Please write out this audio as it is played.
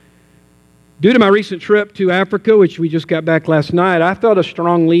Due to my recent trip to Africa, which we just got back last night, I felt a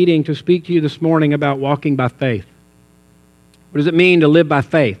strong leading to speak to you this morning about walking by faith. What does it mean to live by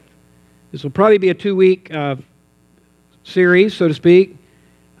faith? This will probably be a 2-week series, so to speak.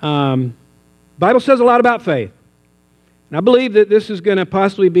 Bible says a lot about faith. And I believe that this is going to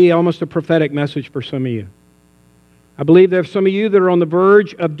possibly be almost a prophetic message for some of you. I believe there are some of you that are on the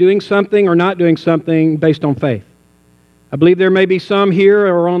verge of doing something or not doing something based on faith. I believe there may be some here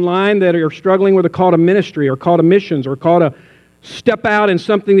or online that are struggling with a call to ministry or call to missions or call to step out in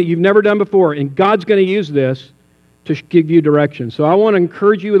something that you've never done before. And God's going to use this to give you direction. So I want to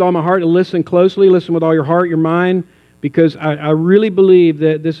encourage you with all my heart to listen closely, listen with all your heart, your mind, because I really believe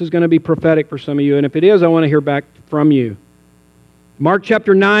that this is going to be prophetic for some of you. And if it is, I want to hear back from you. Mark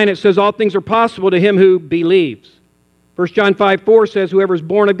chapter 9, it says, all things are possible to him who believes. 1 John 5:4 says, whoever is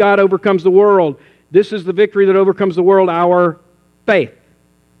born of God overcomes the world. This is the victory that overcomes the world, our faith.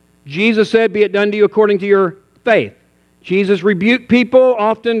 Jesus said, be it done to you according to your faith. Jesus rebuked people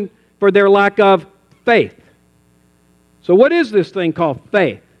often for their lack of faith. So what is this thing called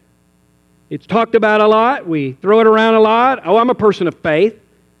faith? It's talked about a lot. We throw it around a lot. Oh, I'm a person of faith.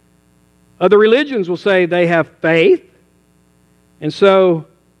 Other religions will say they have faith. And so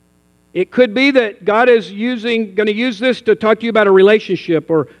it could be that God is going to use this to talk to you about a relationship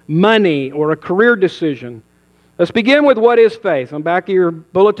or money or a career decision. Let's begin with what is faith. On the back of your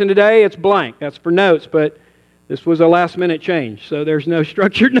bulletin today, it's blank. That's for notes, but this was a last-minute change, so there's no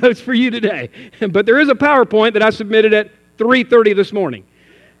structured notes for you today. But there is a PowerPoint that I submitted at 3:30 this morning.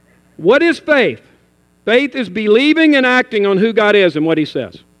 What is faith? Faith is believing and acting on who God is and what He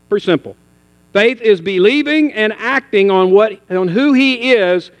says. Pretty simple. Faith is believing and acting on who He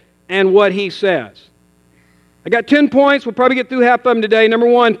is and what He says. I got 10 points. We'll probably get through half of them today. Number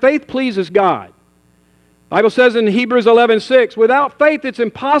one, faith pleases God. The Bible says in Hebrews 11:6, without faith it's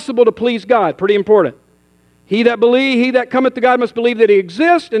impossible to please God. Pretty important. He that cometh to God must believe that He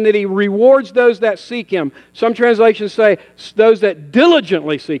exists and that He rewards those that seek Him. Some translations say those that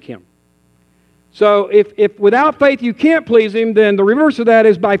diligently seek Him. So if without faith you can't please Him, then the reverse of that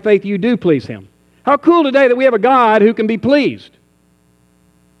is by faith you do please Him. How cool today that we have a God who can be pleased,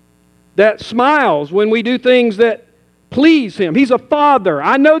 that smiles when we do things that please Him. He's a father.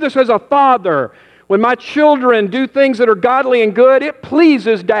 I know this as a father. When my children do things that are godly and good, it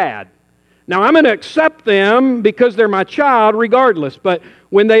pleases Dad. Now, I'm going to accept them because they're my child regardless, but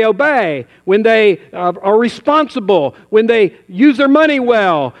when they obey, when they are responsible, when they use their money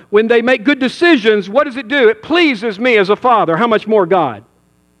well, when they make good decisions, what does it do? It pleases me as a father. How much more God?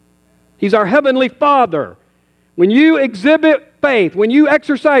 He's our heavenly Father. When you exhibit faith, when you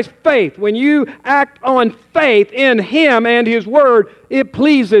exercise faith, when you act on faith in Him and His Word, it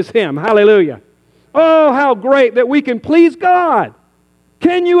pleases Him. Hallelujah. Oh, how great that we can please God.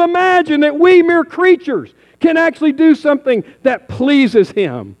 Can you imagine that we mere creatures can actually do something that pleases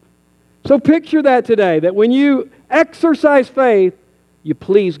Him? So picture that today, that when you exercise faith, you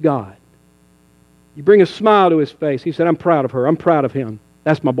please God. You bring a smile to His face. He said, I'm proud of her. I'm proud of him.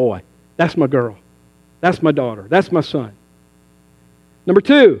 That's my boy. That's my girl. That's my daughter. That's my son. Number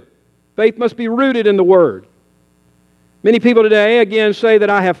two, faith must be rooted in the Word. Many people today, again, say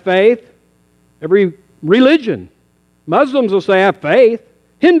that I have faith. Every religion. Muslims will say I have faith.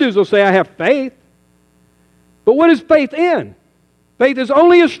 Hindus will say I have faith. But what is faith in? Faith is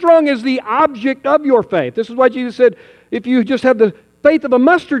only as strong as the object of your faith. This is why Jesus said, if you just have the faith of a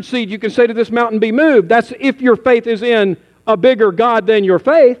mustard seed, you can say to this mountain, be moved. That's if your faith is in a bigger God than your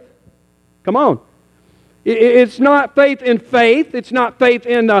faith. Come on. It's not faith in faith. It's not faith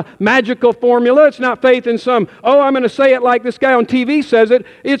in a magical formula. It's not faith in I'm going to say it like this guy on TV says it.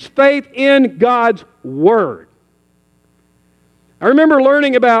 It's faith in God's Word. I remember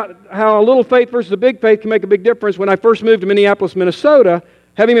learning about how a little faith versus a big faith can make a big difference when I first moved to Minneapolis, Minnesota.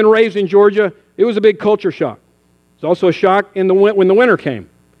 Having been raised in Georgia, it was a big culture shock. It was also a shock when the winter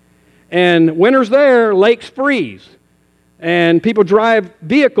came. And winters there, lakes freeze. And people drive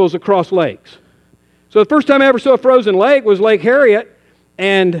vehicles across lakes. So the first time I ever saw a frozen lake was Lake Harriet,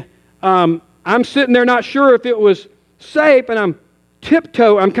 and I'm sitting there not sure if it was safe, and I'm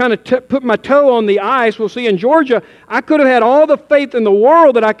kind of putting my toe on the ice. We'll see in Georgia, I could have had all the faith in the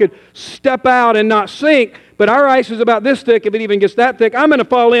world that I could step out and not sink, but our ice is about this thick. If it even gets that thick, I'm going to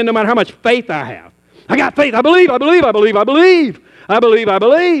fall in no matter how much faith I have. I got faith. I believe,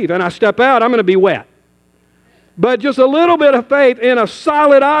 and I step out, I'm going to be wet. But just a little bit of faith in a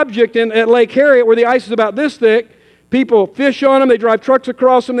solid object at Lake Harriet where the ice is about this thick, people fish on them, they drive trucks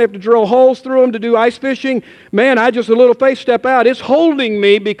across them, they have to drill holes through them to do ice fishing. Man, I just a little faith step out. It's holding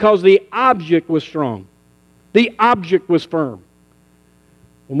me because the object was strong. The object was firm.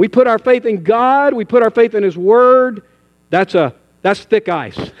 When we put our faith in God, we put our faith in His Word, that's thick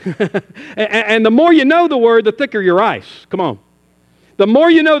ice. And the more you know the Word, the thicker your ice. Come on. The more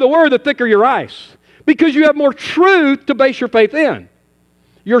you know the Word, the thicker your ice. Because you have more truth to base your faith in.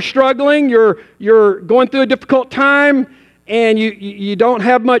 You're struggling, you're going through a difficult time, and you don't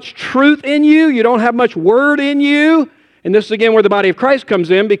have much truth in you, you don't have much Word in you. And this is again where the body of Christ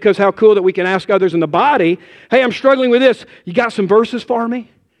comes in, because how cool that we can ask others in the body, hey, I'm struggling with this. You got some verses for me?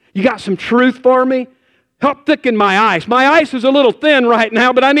 You got some truth for me? Help thicken my ice. My ice is a little thin right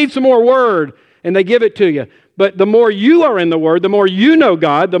now, but I need some more Word. And they give it to you. But the more you are in the Word, the more you know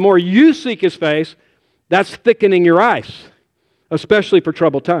God, the more you seek His face, that's thickening your ice, especially for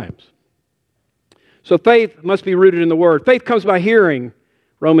troubled times. So faith must be rooted in the Word. Faith comes by hearing,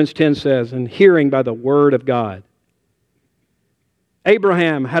 Romans 10 says, and hearing by the Word of God.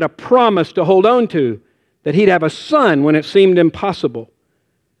 Abraham had a promise to hold on to, that he'd have a son when it seemed impossible.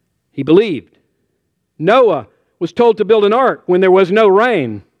 He believed. Noah was told to build an ark when there was no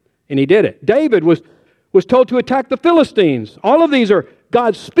rain, and he did it. David was told to attack the Philistines. All of these are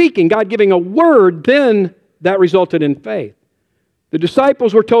God speaking, God giving a word, then that resulted in faith. The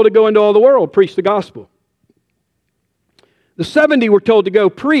disciples were told to go into all the world, preach the gospel. The 70 were told to go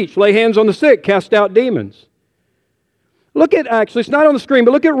preach, lay hands on the sick, cast out demons. Look at, actually, it's not on the screen,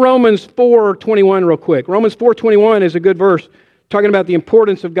 but look at Romans 4:21 real quick. Romans 4:21 is a good verse talking about the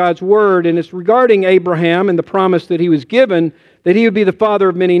importance of God's Word, and it's regarding Abraham and the promise that he was given, that he would be the father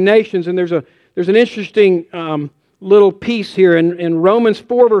of many nations. And there's an interesting little piece here. In Romans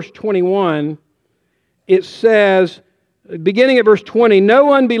 4, verse 21, it says, beginning at verse 20,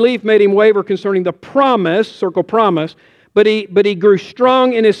 no unbelief made him waver concerning the promise, circle promise, but he grew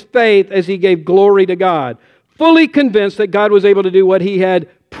strong in his faith as he gave glory to God, fully convinced that God was able to do what he had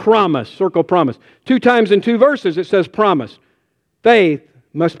promised, circle promise. 2 times in 2 verses it says promise. Faith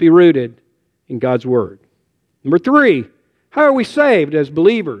must be rooted in God's Word. Number 3, how are we saved as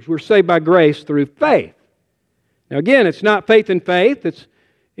believers? We're saved by grace through faith. Now again, it's not faith in faith.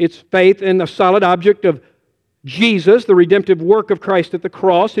 It's faith in the solid object of Jesus, the redemptive work of Christ at the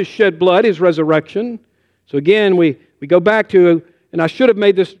cross, His shed blood, His resurrection. So again, we go back to, and I should have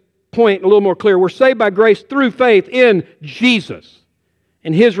made this point a little more clear, we're saved by grace through faith in Jesus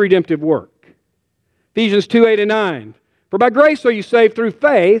and His redemptive work. Ephesians 2:8-9. For by grace are you saved through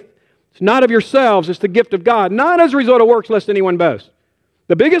faith. It's not of yourselves, it's the gift of God, not as a result of works, lest anyone boast.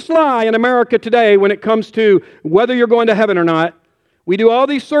 The biggest lie in America today when it comes to whether you're going to heaven or not, we do all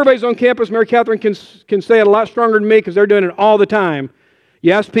these surveys on campus. Mary Catherine can say it a lot stronger than me because they're doing it all the time.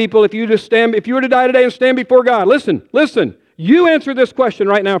 You ask people, if you were to die today and stand before God, listen, you answer this question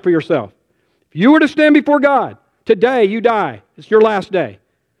right now for yourself. If you were to stand before God, today you die, it's your last day.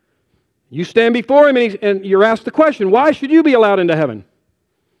 You stand before Him and you're asked the question, why should you be allowed into heaven?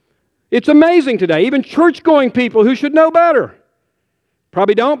 It's amazing today, even church-going people who should know better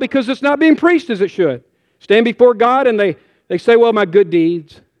probably don't, because it's not being preached as it should. Stand before God and they say, well, my good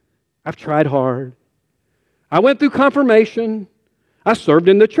deeds, I've tried hard. I went through confirmation. I served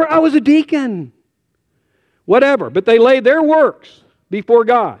in the church. I was a deacon. Whatever. But they lay their works before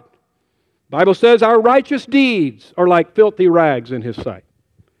God. The Bible says our righteous deeds are like filthy rags in His sight.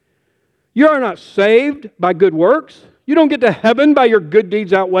 You are not saved by good works. You don't get to heaven by your good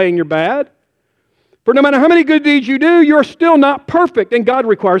deeds outweighing your bad. For no matter how many good deeds you do, you're still not perfect, and God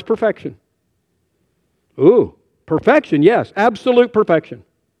requires perfection. Ooh, perfection, yes, absolute perfection.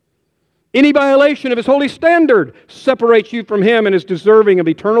 Any violation of His holy standard separates you from Him and is deserving of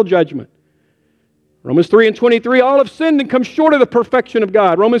eternal judgment. Romans 3:23, all have sinned and come short of the perfection of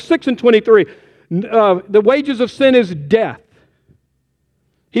God. Romans 6:23, the wages of sin is death.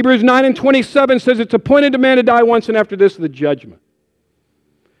 Hebrews 9:27 says it's appointed to man to die once, and after this the judgment.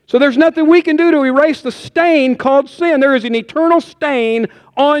 So there's nothing we can do to erase the stain called sin. There is an eternal stain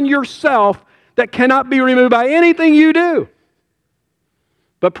on yourself that cannot be removed by anything you do.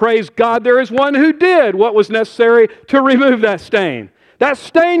 But praise God, there is one who did what was necessary to remove that stain. That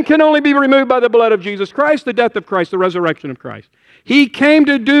stain can only be removed by the blood of Jesus Christ, the death of Christ, the resurrection of Christ. He came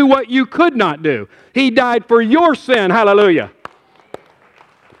to do what you could not do. He died for your sin. Hallelujah.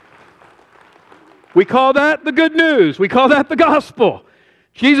 We call that the good news. We call that the gospel.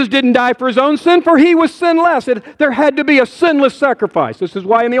 Jesus didn't die for His own sin, for He was sinless. There had to be a sinless sacrifice. This is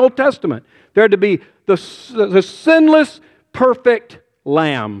why in the Old Testament there had to be the sinless, perfect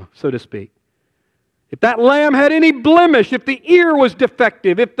lamb, so to speak. If that lamb had any blemish, if the ear was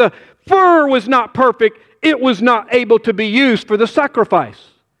defective, if the fur was not perfect, it was not able to be used for the sacrifice.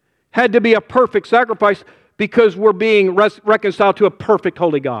 Had to be a perfect sacrifice because we're being reconciled to a perfect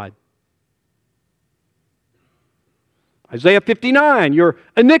holy God. Isaiah 59, your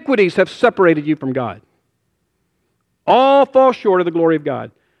iniquities have separated you from God. All fall short of the glory of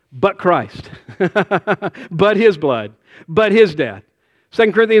God, but Christ, but His blood, but His death.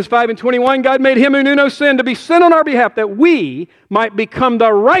 2 Corinthians 5:21, God made Him who knew no sin to be sin on our behalf, that we might become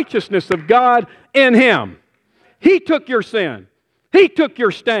the righteousness of God in Him. He took your sin. He took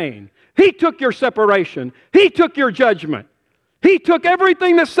your stain. He took your separation. He took your judgment. He took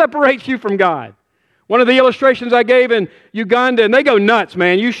everything that separates you from God. One of the illustrations I gave in Uganda, and they go nuts,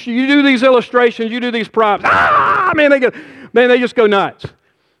 man. You do these illustrations, you do these props. Man, they just go nuts.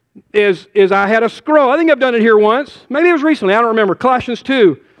 Is I had a scroll. I think I've done it here once. Maybe it was recently. I don't remember. Colossians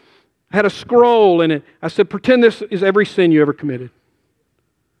 2. I had a scroll in it. I said, pretend this is every sin you ever committed.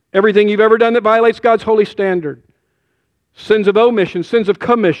 Everything you've ever done that violates God's holy standard. Sins of omission, sins of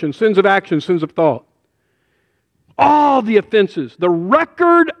commission, sins of action, sins of thought. All the offenses, the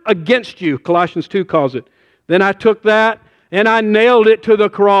record against you, Colossians 2 calls it. Then I took that and I nailed it to the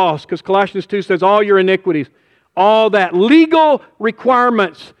cross, because Colossians 2 says all your iniquities, all that legal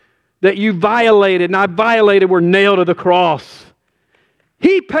requirements that you violated and I violated were nailed to the cross.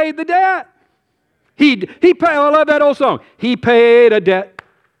 He paid the debt. He paid, I love that old song. He paid a debt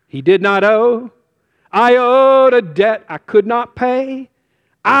He did not owe. I owed a debt I could not pay.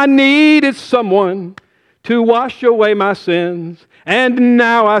 I needed someone to wash away my sins. And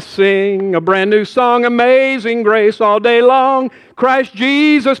now I sing a brand new song, Amazing Grace, all day long. Christ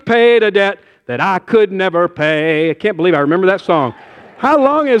Jesus paid a debt that I could never pay. I can't believe I remember that song. How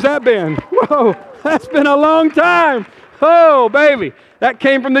long has that been? Whoa, that's been a long time. Oh, baby. That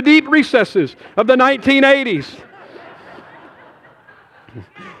came from the deep recesses of the 1980s.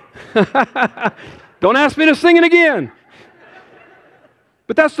 Don't ask me to sing it again.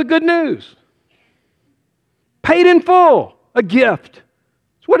 But that's the good news. Paid in full, a gift.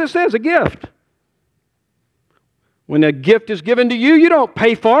 That's what it says, a gift. When a gift is given to you, you don't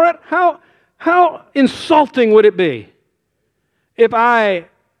pay for it. How insulting would it be if I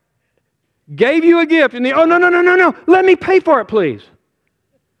gave you a gift and no, let me pay for it, please.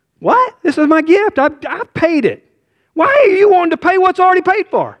 What? This is my gift. I've paid it. Why are you wanting to pay what's already paid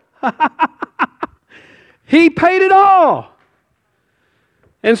for? He paid it all.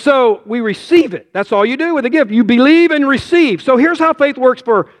 And so we receive it. That's all you do with a gift. You believe and receive. So here's how faith works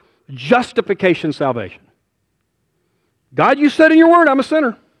for justification salvation. God, you said in your word, I'm a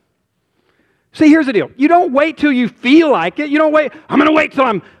sinner. See, here's the deal. You don't wait till you feel like it. You don't wait. I'm going to wait till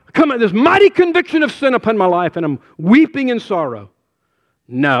I'm coming this mighty conviction of sin upon my life and I'm weeping in sorrow.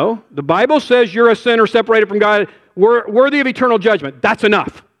 No. The Bible says you're a sinner separated from God, worthy of eternal judgment. That's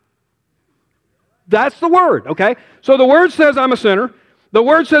enough. That's the word, okay? So the word says I'm a sinner. The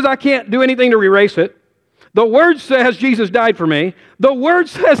word says I can't do anything to erase it. The word says Jesus died for me. The word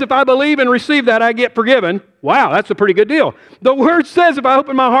says if I believe and receive that, I get forgiven. Wow, that's a pretty good deal. The word says if I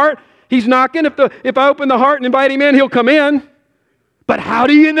open my heart, He's knocking. If I open the heart and invite Him in, He'll come in. But how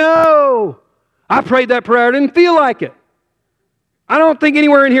do you know? I prayed that prayer. I didn't feel like it. I don't think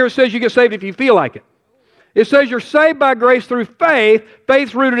anywhere in here it says you get saved if you feel like it. It says you're saved by grace through faith.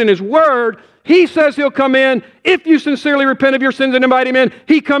 Faith's rooted in His Word. He says He'll come in if you sincerely repent of your sins and invite Him in.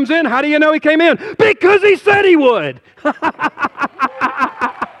 He comes in. How do you know He came in? Because He said He would.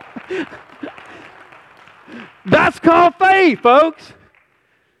 That's called faith, folks.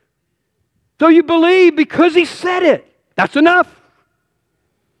 So you believe because He said it. That's enough.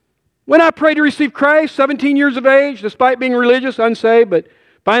 When I prayed to receive Christ, 17 years of age, despite being religious, unsaved, but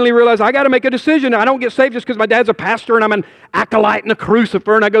finally realized I got to make a decision. I don't get saved just because my dad's a pastor and I'm an acolyte and a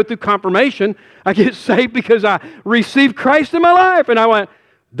crucifer and I go through confirmation. I get saved because I received Christ in my life. And I went,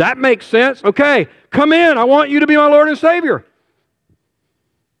 that makes sense. Okay, come in. I want you to be my Lord and Savior.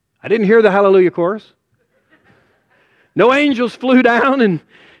 I didn't hear the hallelujah chorus. No angels flew down and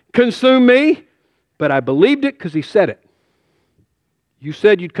consumed me, but I believed it because He said it. You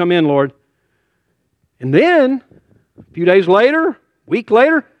said you'd come in, Lord. And then, a few days later, week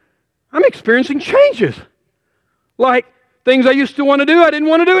later, I'm experiencing changes. Like things I used to want to do, I didn't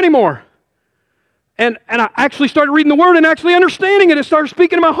want to do anymore. And I actually started reading the Word and actually understanding it. It started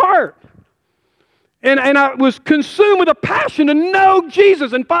speaking to my heart. And I was consumed with a passion to know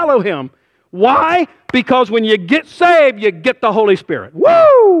Jesus and follow Him. Why? Because when you get saved, you get the Holy Spirit.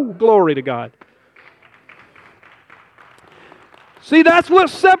 Woo! Glory to God. See, that's what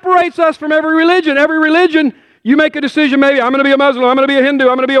separates us from every religion. Every religion, you make a decision, maybe I'm going to be a Muslim, I'm going to be a Hindu,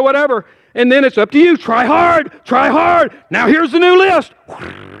 I'm going to be a whatever. And then it's up to you. Try hard, try hard. Now here's the new list.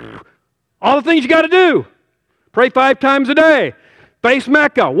 All the things you got to do. Pray 5 times a day. Face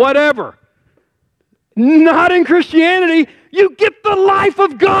Mecca, whatever. Not in Christianity. You get the life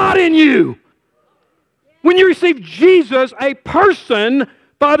of God in you. When you receive Jesus, a person,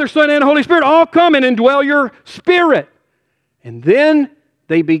 Father, Son, and Holy Spirit all come and indwell your spirit. And then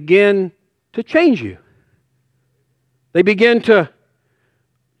they begin to change you. They begin to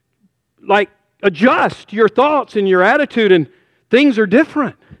adjust your thoughts and your attitude, and things are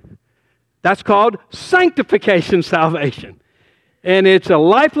different. That's called sanctification salvation. And it's a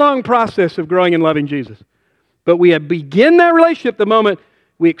lifelong process of growing and loving Jesus. But we begin that relationship the moment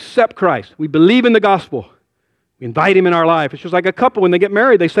we accept Christ. We believe in the gospel. We invite Him in our life. It's just like a couple when they get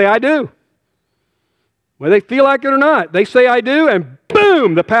married. They say, I do. Whether they feel like it or not, they say, I do, and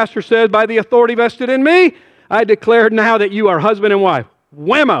boom, the pastor says, by the authority vested in me, I declare now that you are husband and wife.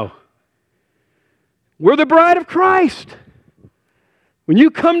 Whammo. We're the bride of Christ. When you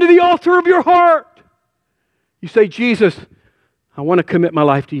come to the altar of your heart, you say, Jesus, I want to commit my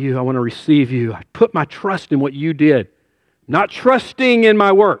life to you. I want to receive you. I put my trust in what you did, not trusting in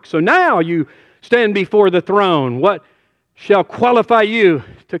my work. So now you stand before the throne. What shall qualify you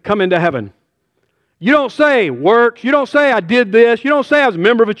to come into heaven? You don't say works. You don't say I did this. You don't say I was a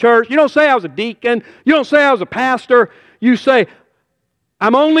member of a church. You don't say I was a deacon. You don't say I was a pastor. You say,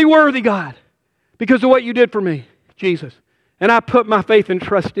 I'm only worthy, God, because of what you did for me, Jesus. And I put my faith and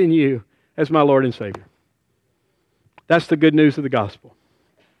trust in you as my Lord and Savior. That's the good news of the gospel.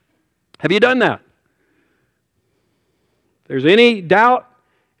 Have you done that? If there's any doubt,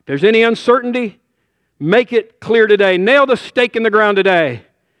 if there's any uncertainty, make it clear today. Nail the stake in the ground today.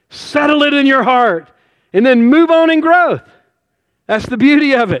 Settle it in your heart. And then move on in growth. That's the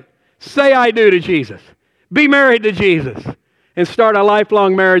beauty of it. Say I do to Jesus. Be married to Jesus. And start a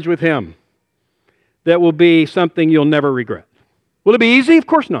lifelong marriage with Him that will be something you'll never regret. Will it be easy? Of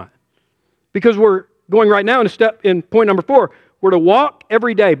course not. Because we're going right now in point number 4. We're to walk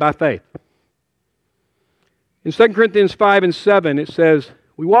every day by faith. In 2 Corinthians 5 and 7, it says,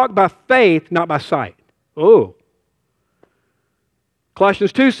 we walk by faith, not by sight. Oh.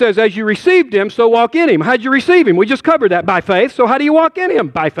 Colossians 2 says, as you received Him, so walk in Him. How'd you receive Him? We just covered that, by faith. So how do you walk in Him?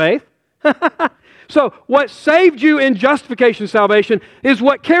 By faith. So what saved you in justification salvation is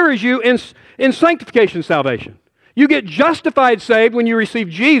what carries you in sanctification salvation. You get justified saved when you receive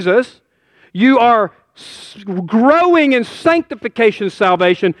Jesus. You are growing in sanctification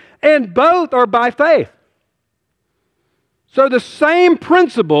salvation, and both are by faith. So the same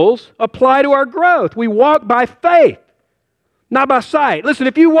principles apply to our growth. We walk by faith, not by sight. Listen,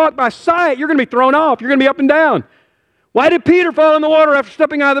 if you walk by sight, you're going to be thrown off. You're going to be up and down. Why did Peter fall in the water after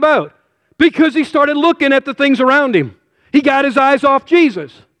stepping out of the boat? Because he started looking at the things around him. He got his eyes off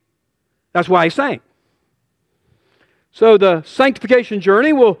Jesus. That's why he sank. So the sanctification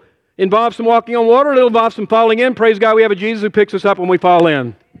journey will involve some walking on water. It'll involve some falling in. Praise God, we have a Jesus who picks us up when we fall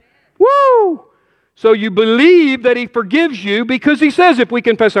in. Woo! So you believe that He forgives you because He says if we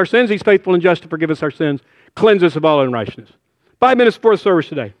confess our sins, He's faithful and just to forgive us our sins, cleanse us of all unrighteousness. 5 minutes before the service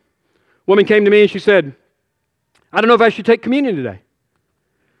today, a woman came to me and she said, I don't know if I should take communion today.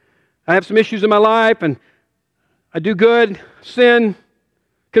 I have some issues in my life and I do good, sin,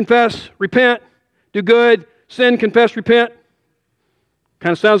 confess, repent, do good, sin, confess, repent.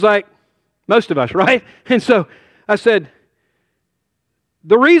 Kind of sounds like most of us, right? And so I said,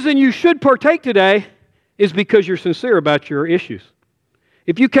 the reason you should partake today is because you're sincere about your issues.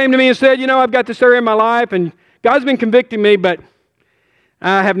 If you came to me and said, I've got this area in my life and God's been convicting me, but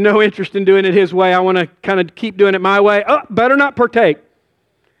I have no interest in doing it His way. I want to kind of keep doing it my way. Oh, better not partake.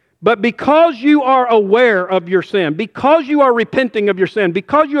 But because you are aware of your sin, because you are repenting of your sin,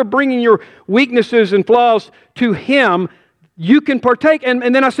 because you are bringing your weaknesses and flaws to Him, you can partake. And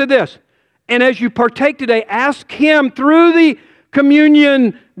then I said this, and as you partake today, ask Him through the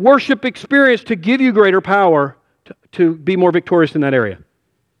communion worship experience to give you greater power to be more victorious in that area.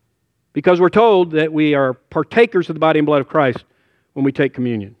 Because we're told that we are partakers of the body and blood of Christ when we take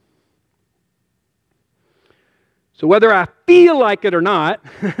communion. So whether I feel like it or not,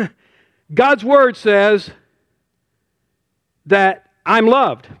 God's Word says that I'm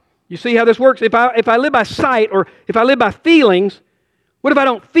loved. You see how this works? If I live by sight or if I live by feelings, what if I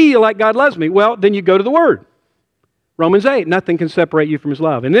don't feel like God loves me? Well, then you go to the Word. Romans 8, nothing can separate you from His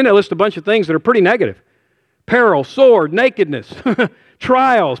love. And then it lists a bunch of things that are pretty negative. Peril, sword, nakedness,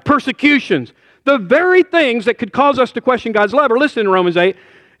 trials, persecutions. The very things that could cause us to question God's love are listed in Romans 8.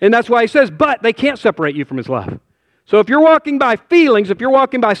 And that's why He says, but they can't separate you from His love. So if you're walking by feelings, if you're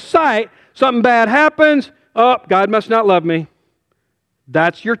walking by sight, something bad happens, oh, God must not love me.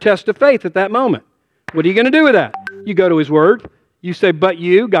 That's your test of faith at that moment. What are you going to do with that? You go to His Word. You say, but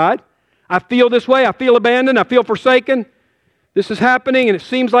you, God, I feel this way. I feel abandoned. I feel forsaken. This is happening, and it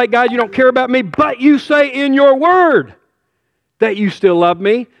seems like, God, you don't care about me. But you say in your Word that you still love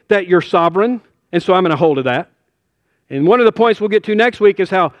me, that you're sovereign, And so I'm going to hold to that. And one of the points we'll get to next week is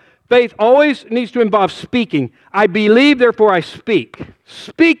how faith always needs to involve speaking. I believe, therefore I speak.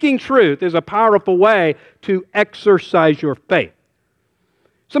 Speaking truth is a powerful way to exercise your faith.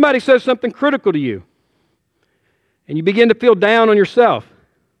 Somebody says something critical to you, and you begin to feel down on yourself.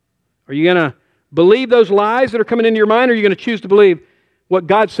 Are you going to believe those lies that are coming into your mind, or are you going to choose to believe what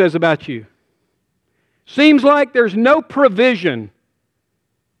God says about you? Seems like there's no provision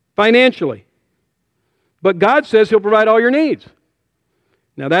financially, but God says He'll provide all your needs.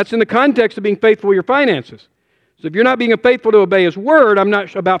 Now that's in the context of being faithful with your finances. So if you're not being faithful to obey His Word, I'm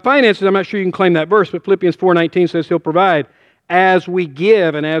not about finances, I'm not sure you can claim that verse, but Philippians 4:19 says He'll provide as we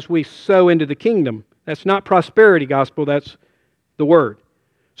give and as we sow into the kingdom. That's not prosperity gospel, that's the Word.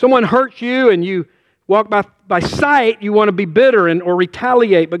 Someone hurts you and you walk by sight, you want to be bitter or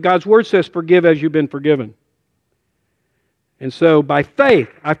retaliate, but God's Word says forgive as you've been forgiven. And so by faith,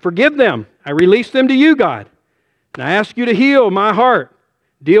 I forgive them. I release them to you, God. And I ask you to heal my heart.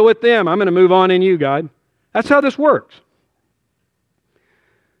 Deal with them. I'm going to move on in you, God. That's how this works.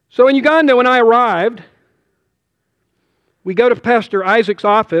 So in Uganda, when I arrived, we go to Pastor Isaac's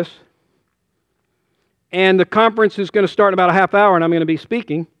office, and the conference is going to start in about a half hour, and I'm going to be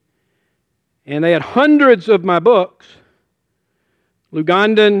speaking. And they had hundreds of my books,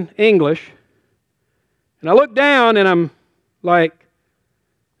 Lugandan English. And I look down, and I'm like,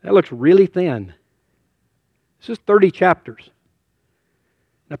 that looks really thin. This is 30 chapters.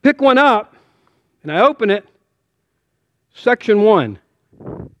 And I pick one up, and I open it, section 1,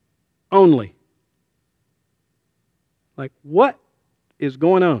 only. Like, what is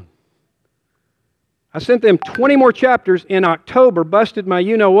going on? I sent them 20 more chapters in October, busted my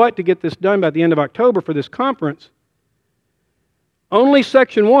you-know-what to get this done by the end of October for this conference. Only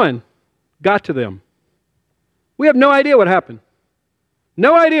section 1 got to them. We have no idea what happened.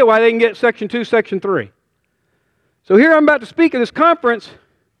 No idea why they can get section 2, section 3. So here I'm about to speak at this conference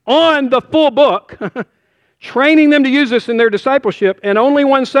on the full book, training them to use this in their discipleship, and only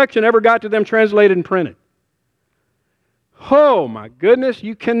one section ever got to them translated and printed. Oh my goodness,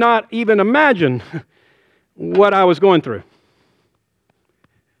 you cannot even imagine what I was going through.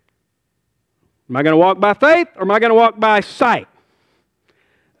 Am I going to walk by faith or am I going to walk by sight?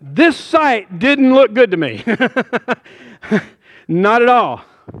 This sight didn't look good to me. Not at all.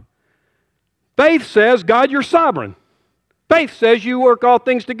 Faith says, God, you're sovereign. Faith says you work all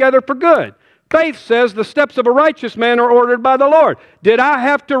things together for good. Faith says the steps of a righteous man are ordered by the Lord. Did I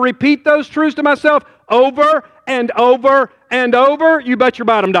have to repeat those truths to myself over and over and over? You bet your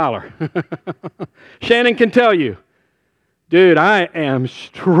bottom dollar. Shannon can tell you, dude, I am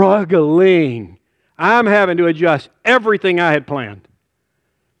struggling. I'm having to adjust everything I had planned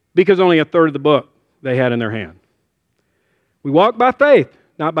because only a third of the book they had in their hand. We walk by faith,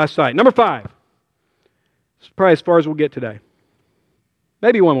 not by sight. Number 5. This is probably as far as we'll get today.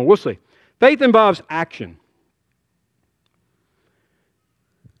 Maybe one more. We'll see. Faith involves action.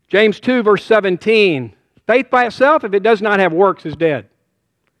 James 2, verse 17. Faith by itself, if it does not have works, is dead.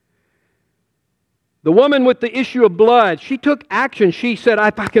 The woman with the issue of blood, she took action. She said,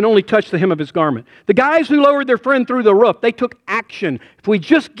 if I can only touch the hem of His garment. The guys who lowered their friend through the roof, they took action. If we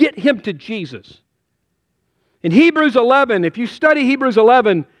just get him to Jesus. In Hebrews 11, if you study Hebrews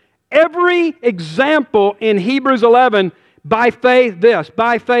 11, every example in Hebrews 11, by faith this,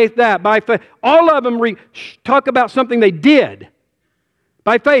 by faith that, by faith, all of them talk about something they did.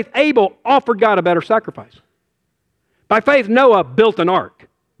 By faith, Abel offered God a better sacrifice. By faith, Noah built an ark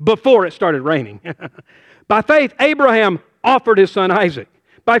before it started raining. By faith, Abraham offered his son Isaac.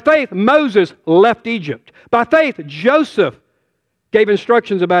 By faith, Moses left Egypt. By faith, Joseph gave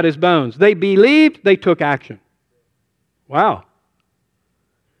instructions about his bones. They believed, they took action. Wow.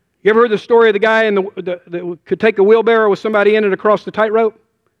 You ever heard the story of the guy that could take a wheelbarrow with somebody in it across the tightrope?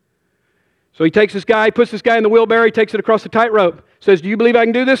 So he takes this guy, puts this guy in the wheelbarrow, he takes it across the tightrope. Says, do you believe I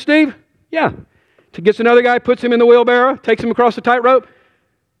can do this, Steve? Yeah. Gets another guy, puts him in the wheelbarrow, takes him across the tightrope.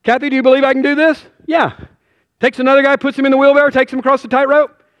 Kathy, do you believe I can do this? Yeah. Takes another guy, puts him in the wheelbarrow, takes him across the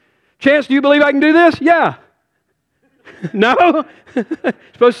tightrope. Chance, do you believe I can do this? Yeah. No?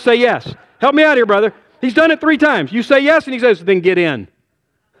 Supposed to say yes. Help me out here, brother. He's done it 3 times. You say yes, and he says, then get in.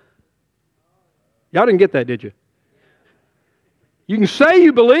 Y'all didn't get that, did you? You can say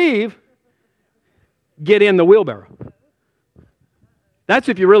you believe, get in the wheelbarrow. That's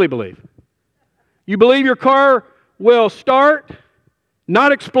if you really believe. You believe your car will start,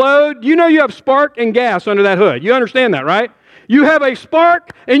 not explode. You know you have spark and gas under that hood. You understand that, right? You have a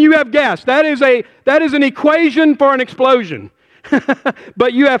spark and you have gas. That is an equation for an explosion.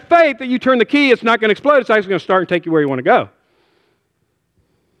 But you have faith that you turn the key, it's not going to explode. It's actually going to start and take you where you want to go.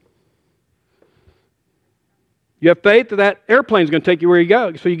 You have faith that that airplane's going to take you where you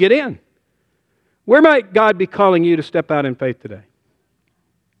go, so you get in. Where might God be calling you to step out in faith today?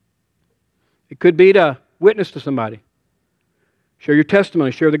 It could be to witness to somebody. Share your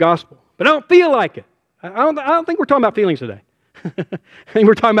testimony, share the gospel. But I don't feel like it. I don't think we're talking about feelings today. I think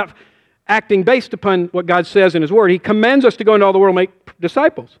we're talking about acting based upon what God says in His Word. He commands us to go into all the world and make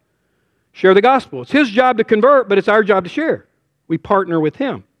disciples. Share the gospel. It's His job to convert, but it's our job to share. We partner with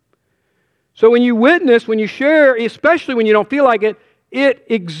Him. So when you witness, when you share, especially when you don't feel like it,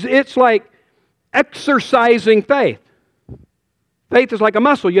 it's like exercising faith. Faith is like a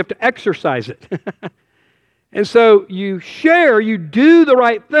muscle. You have to exercise it. And so you share, you do the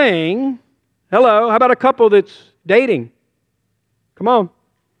right thing. Hello, how about a couple that's dating? Come on.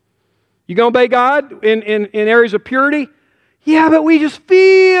 You going to obey God in areas of purity? Yeah, but we just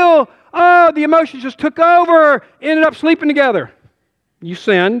feel, the emotions just took over, ended up sleeping together. You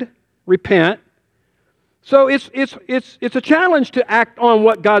sinned, repent. So it's a challenge to act on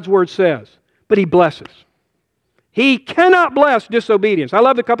what God's Word says, but He blesses. He cannot bless disobedience. I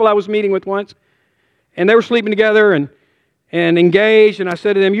love the couple I was meeting with once, and they were sleeping together and engaged, and I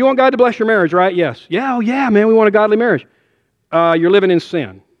said to them, you want God to bless your marriage, right? Yes. Yeah, oh yeah, man, we want a godly marriage. You're living in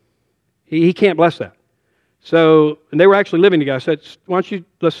sin. He can't bless that. So, and they were actually living together. I said, why don't you,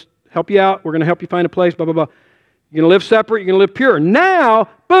 let's help you out. We're going to help you find a place, blah, blah, blah. You're going to live separate. You're going to live pure. Now,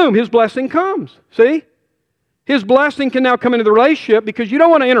 boom, His blessing comes. See? His blessing can now come into the relationship because you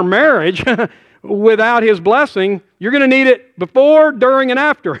don't want to enter marriage without His blessing. You're going to need it before, during, and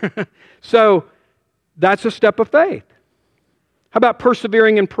after. So, that's a step of faith. How about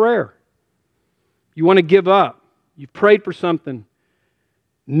persevering in prayer? You want to give up. You've prayed for something.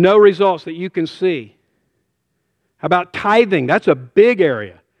 No results that you can see. How about tithing? That's a big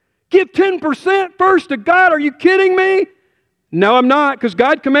area. Give 10% first to God. Are you kidding me? No, I'm not, because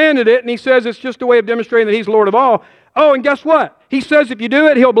God commanded it, and He says it's just a way of demonstrating that He's Lord of all. Oh, and guess what? He says if you do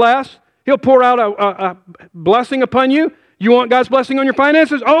it, He'll bless. He'll pour out a blessing upon you. You want God's blessing on your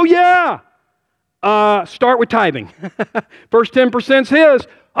finances? Oh, yeah. Start with tithing. First 10% is His.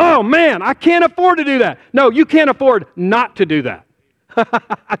 Oh, man, I can't afford to do that. No, you can't afford not to do that.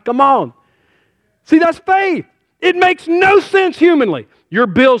 Come on. See, that's faith. It makes no sense humanly. Your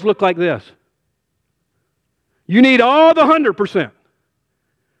bills look like this. You need all the 100%.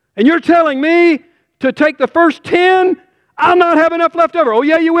 And you're telling me to take the first 10? I'll not have enough left over. Oh,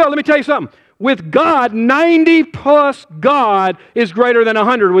 yeah, you will. Let me tell you something. With God, 90 plus God is greater than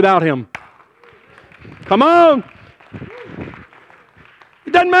 100 without Him. Come on.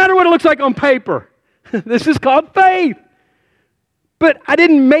 It doesn't matter what it looks like on paper. This is called faith. But I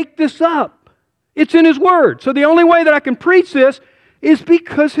didn't make this up. It's in His Word. So the only way that I can preach this is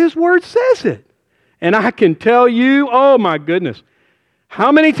because His Word says it. And I can tell you, oh my goodness,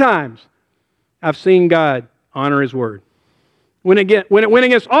 how many times I've seen God honor His Word. When it went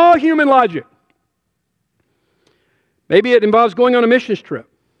against all human logic. Maybe it involves going on a missions trip.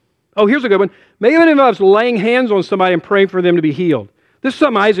 Oh, here's a good one. Maybe it involves laying hands on somebody and praying for them to be healed. This is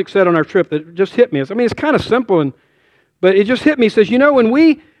something Isaac said on our trip that just hit me. I mean, it's kind of simple, but it just hit me. He says, you know, when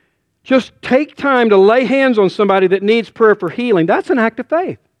we just take time to lay hands on somebody that needs prayer for healing, that's an act of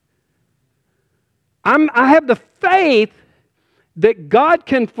faith. I have the faith that God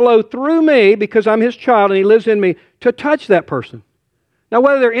can flow through me because I'm His child and He lives in me to touch that person. Now,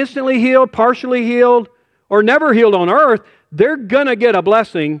 whether they're instantly healed, partially healed, or never healed on earth, they're going to get a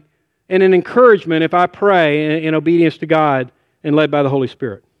blessing and an encouragement if I pray in obedience to God and led by the Holy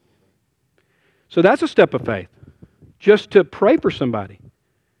Spirit. So that's a step of faith, just to pray for somebody.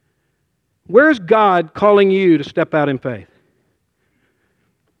 Where's God calling you to step out in faith?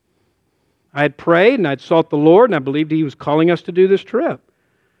 I had prayed and I'd sought the Lord and I believed He was calling us to do this trip.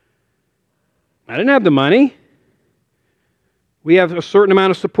 I didn't have the money. We have a certain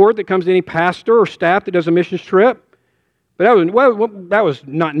amount of support that comes to any pastor or staff that does a missions trip. But that was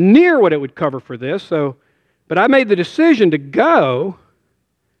not near what it would cover for this. But I made the decision to go.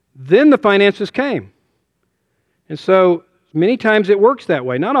 Then the finances came. And so many times it works that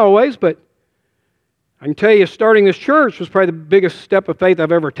way. Not always, but I can tell you starting this church was probably the biggest step of faith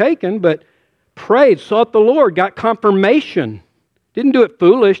I've ever taken. But prayed, sought the Lord, got confirmation. Didn't do it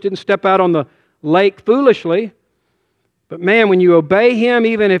foolish, didn't step out on the lake foolishly. But man, when you obey Him,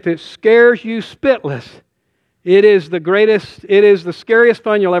 even if it scares you spitless, it is the scariest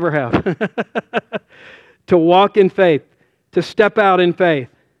fun you'll ever have. To walk in faith, to step out in faith.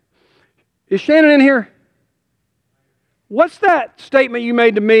 Is Shannon in here? What's that statement you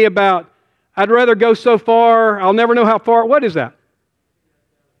made to me about, I'd rather go so far, I'll never know how far? What is that?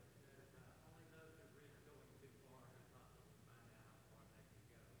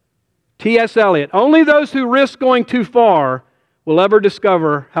 T.S. Eliot, only those who risk going too far will ever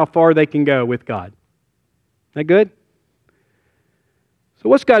discover how far they can go with God. Isn't that good? So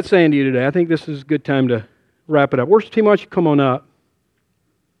what's God saying to you today? I think this is a good time to wrap it up. Worship team, why don't you come on up?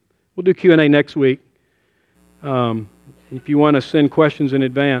 We'll do Q&A next week. If you want to send questions in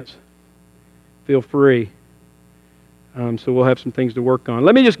advance, feel free. So we'll have some things to work on.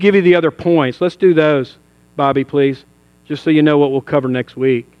 Let me just give you the other points. Let's do those, Bobby, please, just so you know what we'll cover next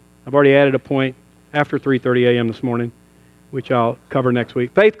week. I've already added a point after 3:30 a.m. this morning, which I'll cover next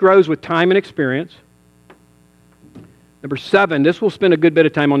week. Faith grows with time and experience. Number 7, this we'll spend a good bit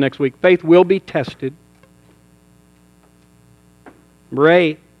of time on next week. Faith will be tested. Number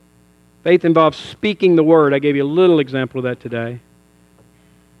 8, faith involves speaking the word. I gave you a little example of that today.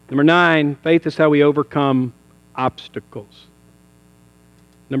 Number 9, faith is how we overcome obstacles.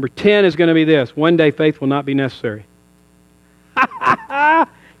 Number 10 is going to be this. One day faith will not be necessary.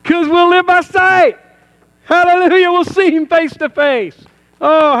 Because we'll live by sight. Hallelujah. We'll see Him face to face.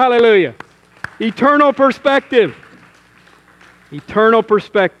 Oh, hallelujah. Eternal perspective. Eternal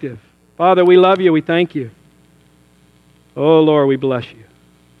perspective. Father, we love you. We thank you. Oh, Lord, we bless you.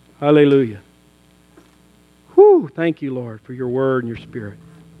 Hallelujah. Whew. Thank you, Lord, for your word and your spirit.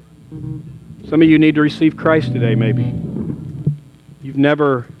 Some of you need to receive Christ today, maybe. You've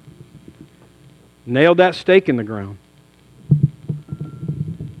never nailed that stake in the ground.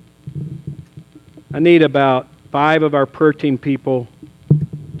 I need about 5 of our prayer team people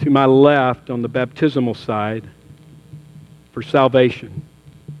to my left on the baptismal side for salvation.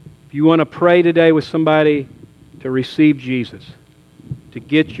 If you want to pray today with somebody to receive Jesus, to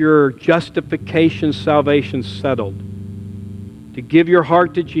get your justification, salvation settled, to give your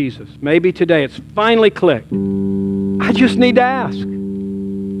heart to Jesus, maybe today it's finally clicked. I just need to ask.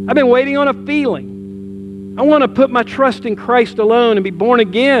 I've been waiting on a feeling. I want to put my trust in Christ alone and be born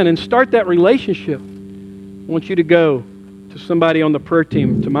again and start that relationship. I want you to go to somebody on the prayer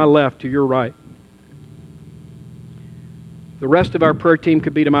team to my left, to your right. The rest of our prayer team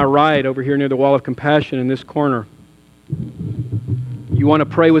could be to my right over here near the wall of compassion in this corner. You want to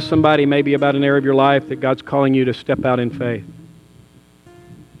pray with somebody maybe about an area of your life that God's calling you to step out in faith.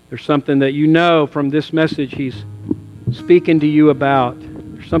 There's something that you know from this message He's speaking to you about.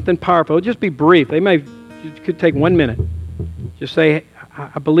 There's something powerful. It'll just be brief. It could take 1 minute. Just say,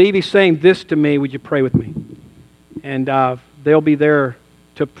 I believe He's saying this to me. Would you pray with me? And they'll be there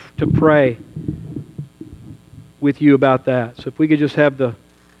to pray with you about that. So if we could just have the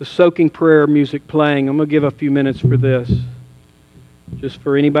soaking prayer music playing, I'm going to give a few minutes for this. Just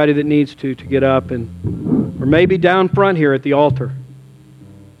for anybody that needs to get up, or maybe down front here at the altar.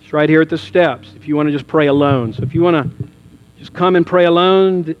 It's right here at the steps if you want to just pray alone. So if you want to just come and pray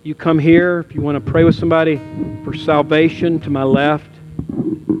alone, you come here. If you want to pray with somebody for salvation, to my left.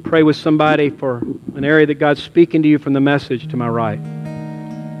 Pray with somebody for an area that God's speaking to you from the message, to my right.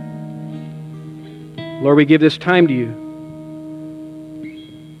 Lord, we give this time to you.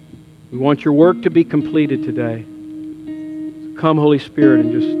 We want your work to be completed today. So come, Holy Spirit,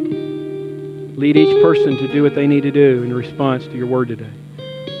 and just lead each person to do what they need to do in response to your word today.